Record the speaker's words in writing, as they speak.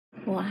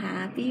Well,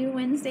 happy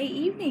Wednesday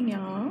evening,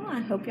 y'all. I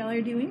hope y'all are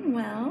doing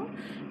well.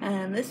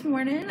 This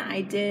morning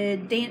I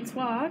did dance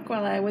walk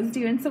while I was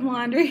doing some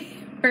laundry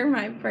for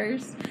my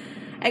first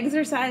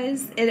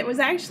exercise. It was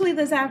actually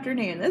this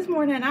afternoon. This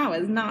morning I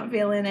was not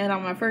feeling it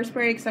on my first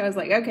break, so I was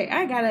like, okay,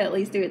 I gotta at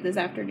least do it this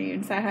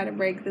afternoon. So I had a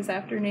break this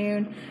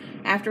afternoon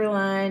after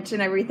lunch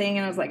and everything,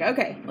 and I was like,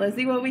 okay, let's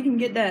see what we can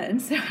get done.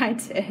 So I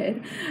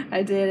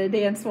did a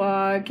dance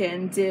walk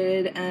and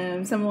did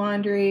some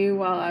laundry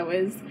while I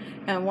was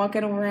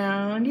walking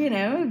around,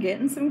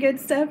 getting some good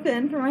stuff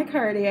in for my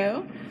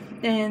cardio.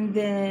 And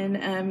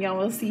then y'all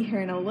will see here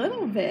in a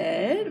little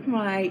bit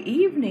my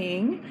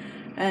evening.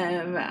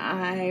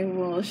 I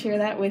will share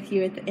that with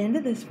you at the end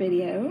of this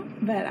video,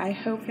 but I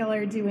hope y'all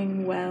are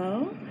doing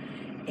well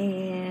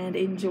and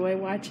enjoy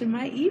watching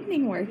my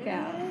evening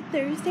workout. Good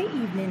Thursday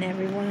evening,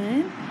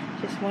 everyone.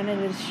 Just wanted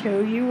to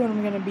show you what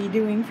I'm going to be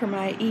doing for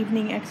my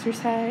evening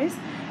exercise.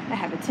 I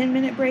have a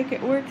 10-minute break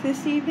at work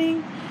this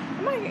evening.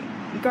 My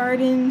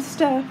garden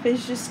stuff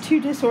is just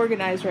too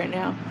disorganized right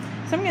now.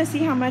 So I'm going to see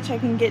how much I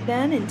can get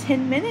done in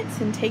 10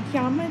 minutes and take you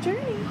on my journey.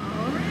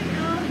 Alright,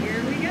 y'all,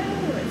 here we go.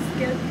 Let's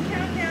get the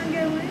countdown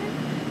going.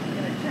 I'm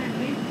going to try and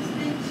move this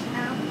bench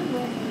out of the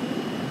way.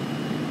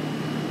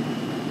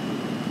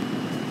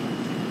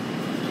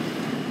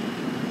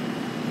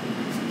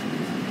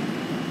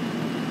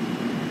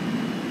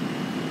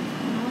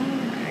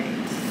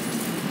 Alright.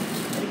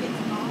 Gotta get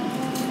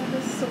all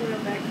the soil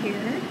back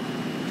here.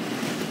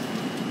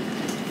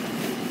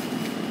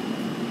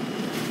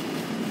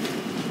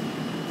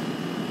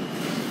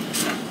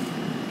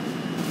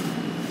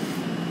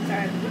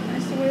 I put my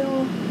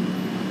soil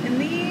in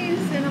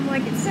these, and I'm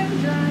like, it's so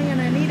dry and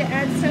I need to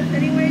add stuff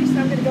anyway, so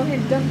I'm going to go ahead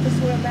and dump the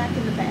soil back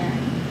in the bag.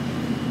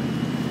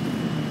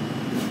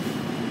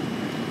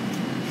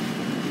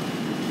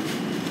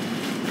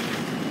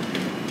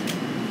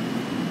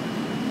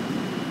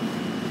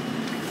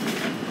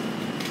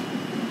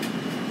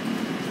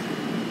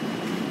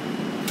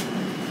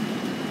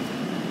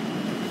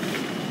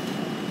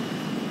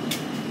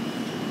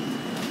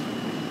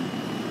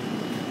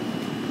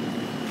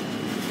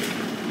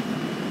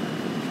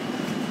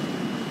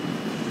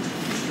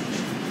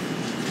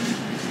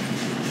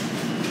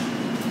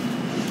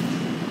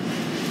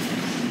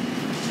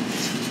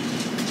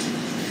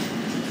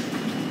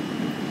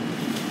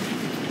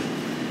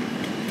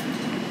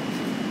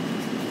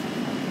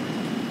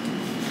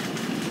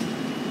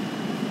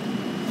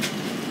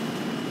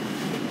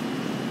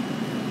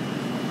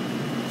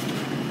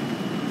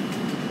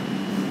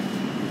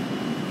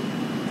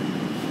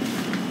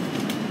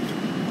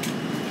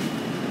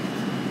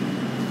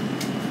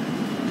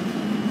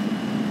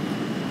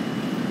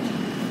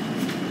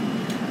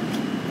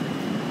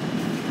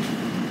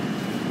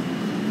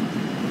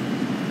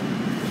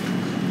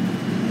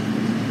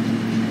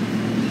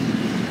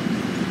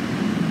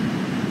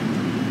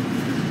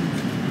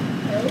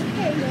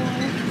 Okay,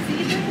 y'all,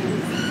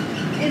 seedlings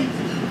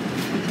empty.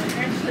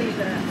 Actually,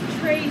 the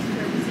trays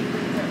for the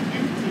seedlings are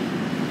empty.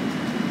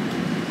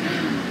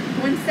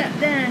 One step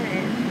done.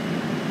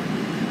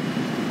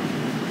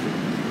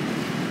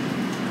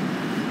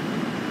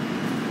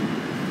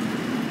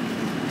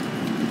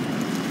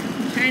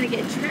 I'm trying to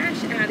get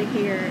trash out of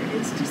here.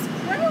 It's just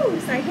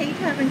gross. I hate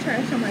having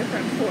trash on my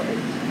front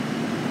porch.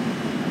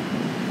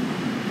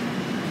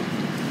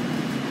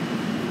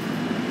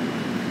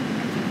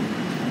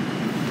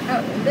 Oh,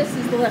 and this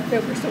is the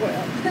leftover soil.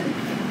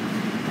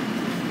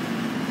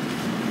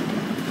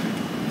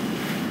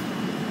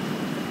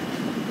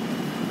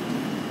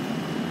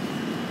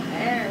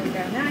 There we go.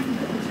 Now I can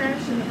put the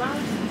trash in the box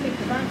and take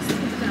the box to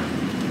the dump.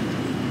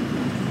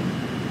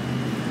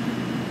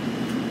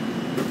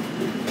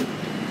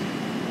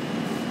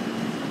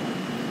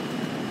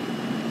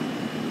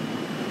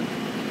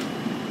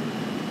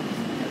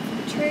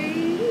 The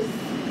trays.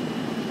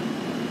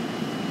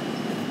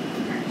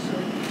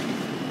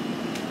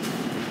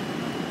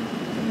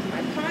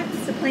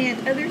 Pots to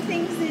plant other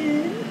things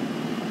in.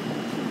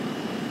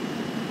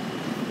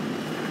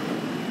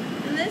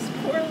 And this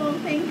poor little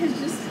thing has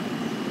just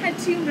had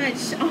too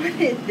much on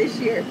it this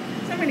year.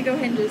 So I'm going to go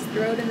ahead and just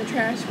throw it in the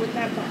trash with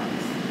that box.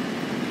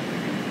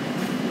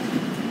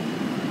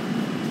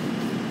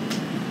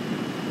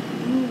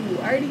 Ooh,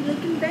 already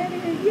looking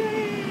better.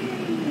 Yay!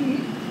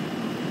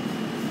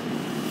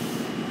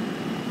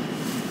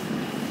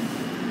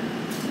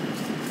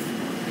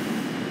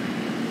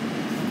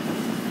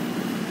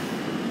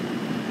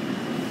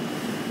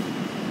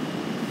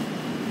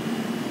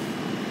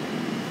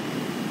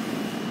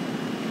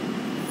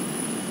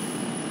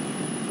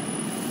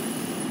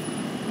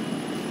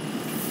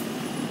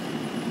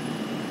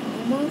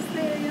 Almost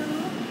there,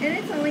 y'all. And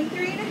it's only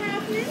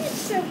 3.5 minutes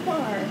so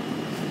far.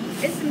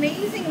 It's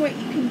amazing what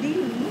you can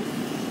do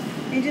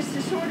in just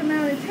a short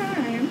amount of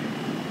time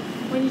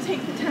when you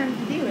take the time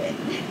to do it.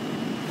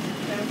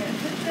 So I'm going to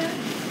put the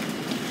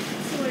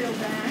soil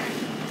back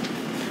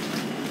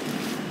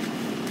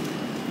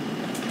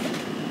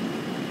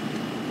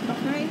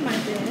behind my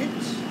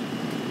bench.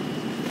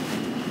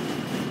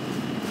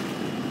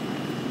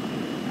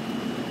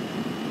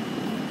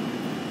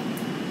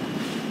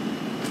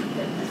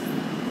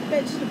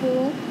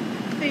 vegetable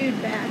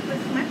food back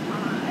with my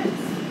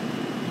pots.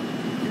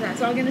 And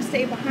that's all going to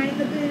stay behind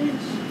the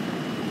bench.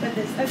 But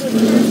this ugly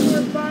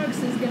cardboard box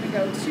is going to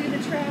go to the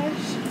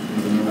trash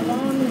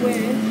along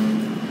with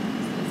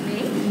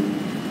me.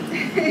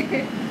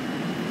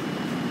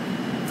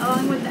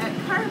 Along with that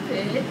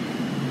carpet.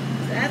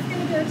 So that's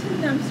going to go to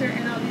the dumpster,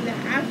 and I'll do that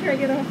after I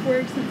get off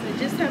work since I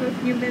just have a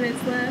few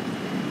minutes left.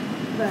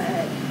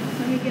 But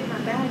let me get my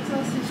bags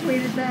all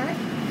situated back.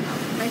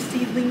 My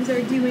seedlings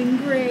are doing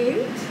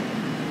great.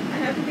 I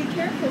have to be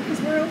careful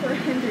because we're over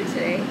 100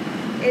 today.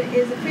 It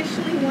is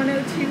officially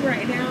 102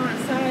 right now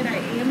outside. I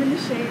am in the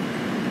shade.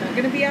 I'm not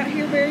going to be out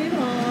here very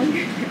long.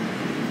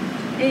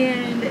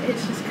 And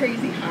it's just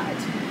crazy hot.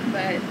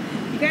 But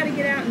you got to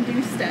get out and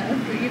do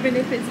stuff, even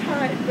if it's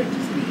hot, but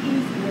just be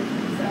easy with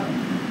yourself.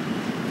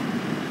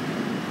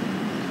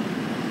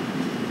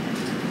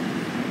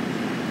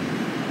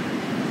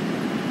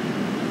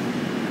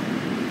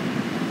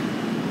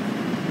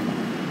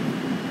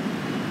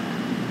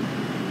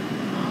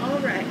 All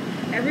right,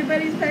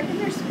 everybody's back in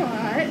their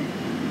spot.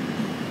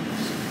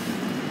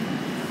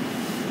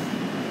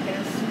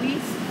 Gonna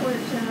sweet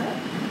torch up.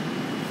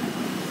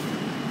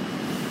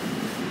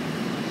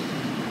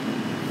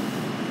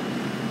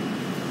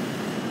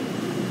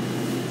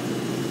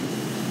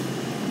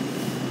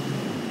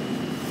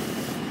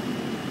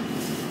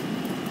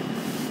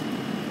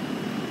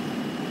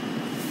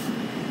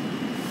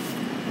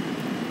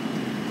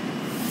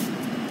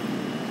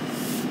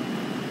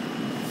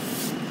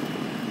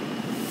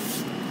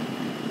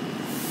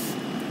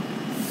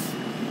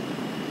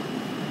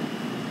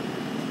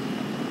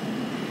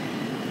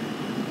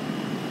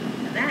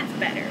 That's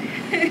better.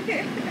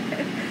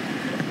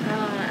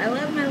 I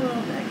love my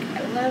little deck.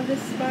 I love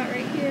this spot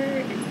right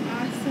here. It's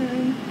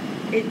awesome.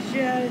 It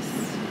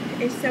just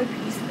is so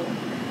peaceful.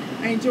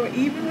 I enjoy,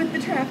 even with the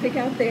traffic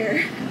out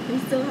there, we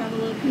still have a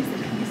little piece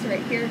of peace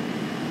right here.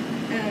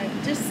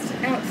 Just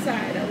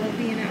outside. I love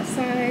being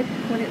outside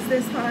when it's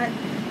this hot.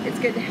 It's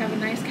good to have a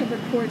nice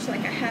covered porch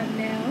like I have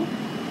now.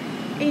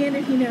 And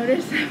if you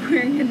notice, I'm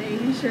wearing a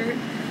Navy shirt.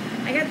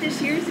 I got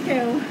this years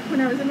ago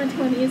when I was in my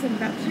 20s. I'm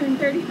about to turn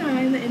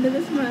 39 the end of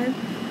this month.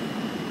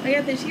 I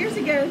got this years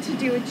ago to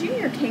do a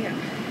junior camp.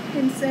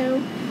 And so,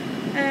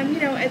 you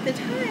know, at the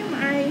time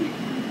I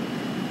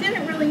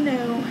didn't really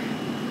know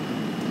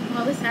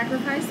all the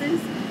sacrifices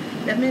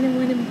that men and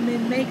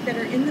women make that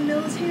are in the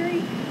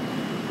military.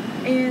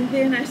 And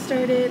then I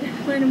started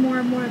learning more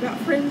and more about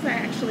friends I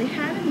actually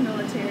had in the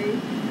military,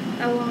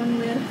 along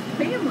with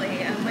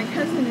family. My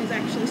cousin is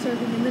actually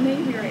serving in the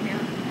Navy right now.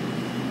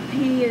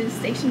 He is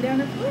stationed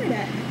down in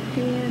Florida,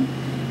 and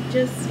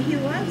just, he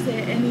loves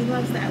it, and he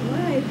loves that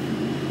life.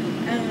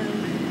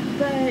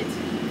 But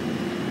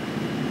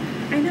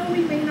I know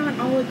we may not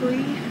all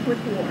agree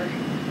with war,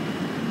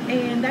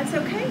 and that's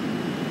okay.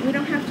 We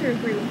don't have to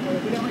agree with war.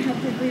 We don't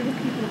have to agree with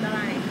people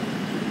dying.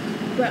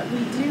 But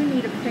we do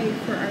need to pray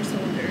for our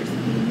soldiers.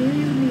 We do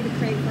need to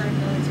pray for our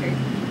military.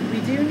 We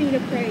do need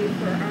to pray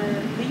for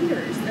our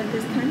leaders of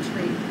this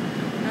country,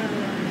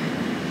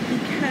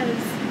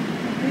 because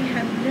we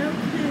have no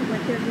clue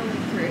what they're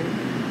going through.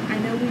 I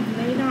know we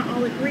may not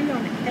all agree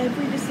on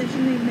every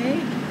decision they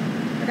make,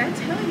 but I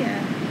tell you,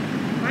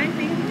 my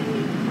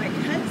family, my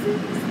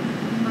cousins,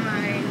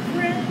 my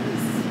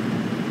friends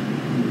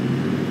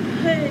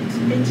put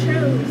and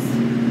chose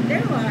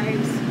their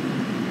lives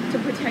to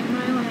protect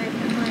my life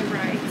and my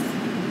rights,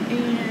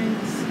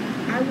 and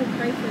I will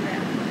pray for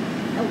them.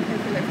 I will pray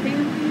for their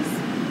families.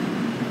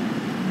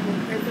 I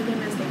will pray for them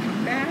as they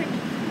come back,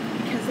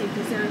 because they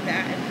deserve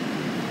that.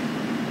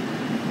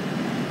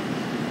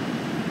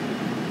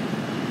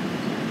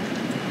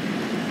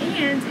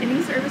 And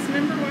any service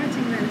member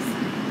watching this,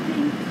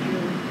 thank you.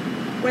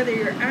 Whether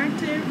you're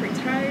active,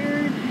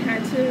 retired,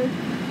 had to,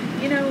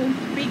 you know,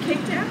 be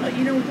kicked out,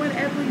 you know,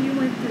 whatever you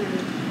went through,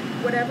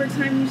 whatever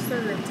time you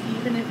served,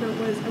 even if it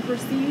was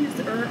overseas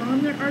or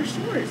on our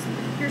shores,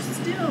 you're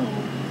still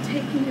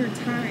taking your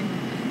time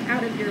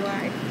out of your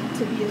life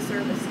to be a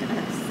service to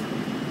us.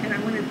 And I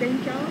want to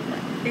thank y'all,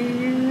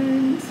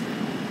 and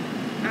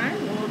I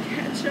will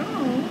catch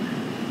y'all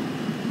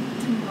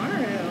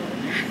tomorrow.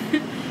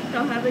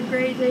 Y'all have a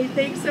great day.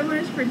 Thanks so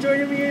much for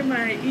joining me in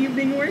my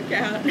evening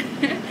workout.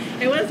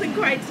 It wasn't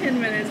quite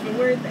 10 minutes, but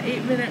we're at the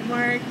 8-minute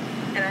mark,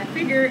 and I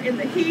figure in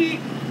the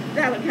heat,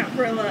 that'll count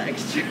for a little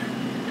extra.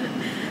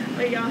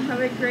 But y'all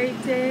have a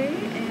great day,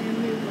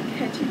 and we will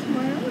catch you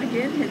tomorrow.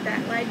 Again, hit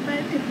that like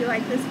button if you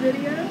like this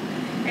video,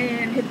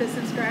 and hit the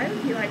subscribe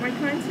if you like my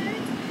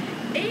content.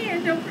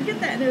 And don't forget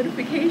that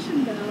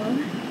notification bell.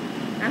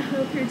 I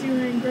hope you're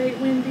doing great,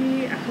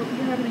 Wendy. I hope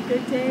you're having a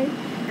good day.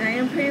 And I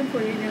am praying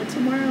for you. You know,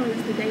 tomorrow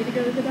is the day to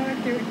go to the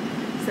doctor.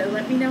 So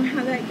let me know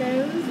how that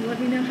goes. Let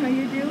me know how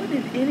you're doing.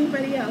 And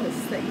anybody else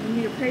that you need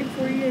me to pray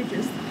for you,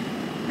 just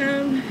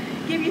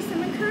give you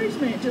some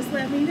encouragement. Just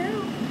let me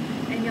know.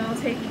 And y'all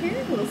take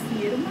care. We'll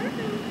see you tomorrow.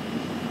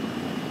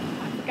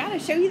 I forgot to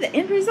show you the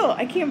end result.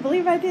 I can't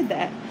believe I did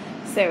that.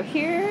 So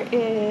here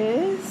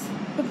is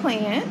the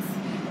plants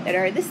that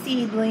are the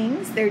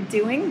seedlings. They're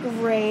doing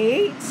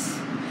great.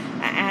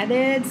 I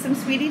added some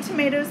sweetie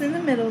tomatoes in the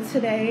middle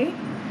today.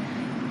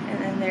 And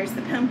then there's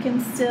the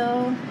pumpkins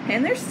still.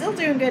 And they're still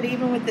doing good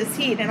even with this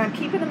heat. And I'm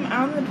keeping them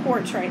on the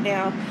porch right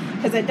now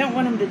because I don't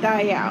want them to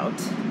die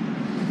out.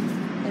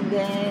 And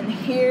then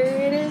here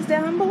it is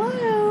down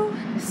below.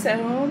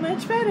 So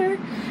much better.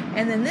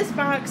 And then this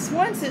box,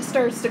 once it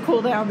starts to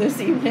cool down this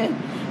evening,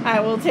 I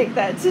will take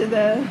that to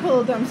the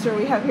little dumpster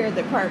we have here at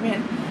the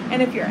apartment.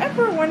 And if you're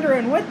ever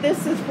wondering what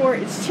this is for,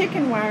 it's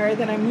chicken wire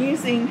that I'm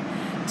using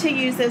to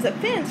use as a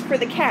fence for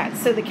the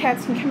cats, so the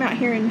cats can come out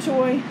here and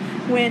enjoy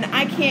when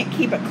I can't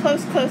keep a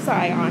close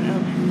eye on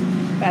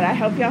them. But I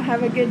hope y'all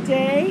have a good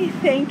day.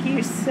 Thank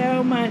you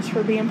so much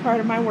for being part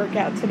of my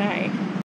workout tonight.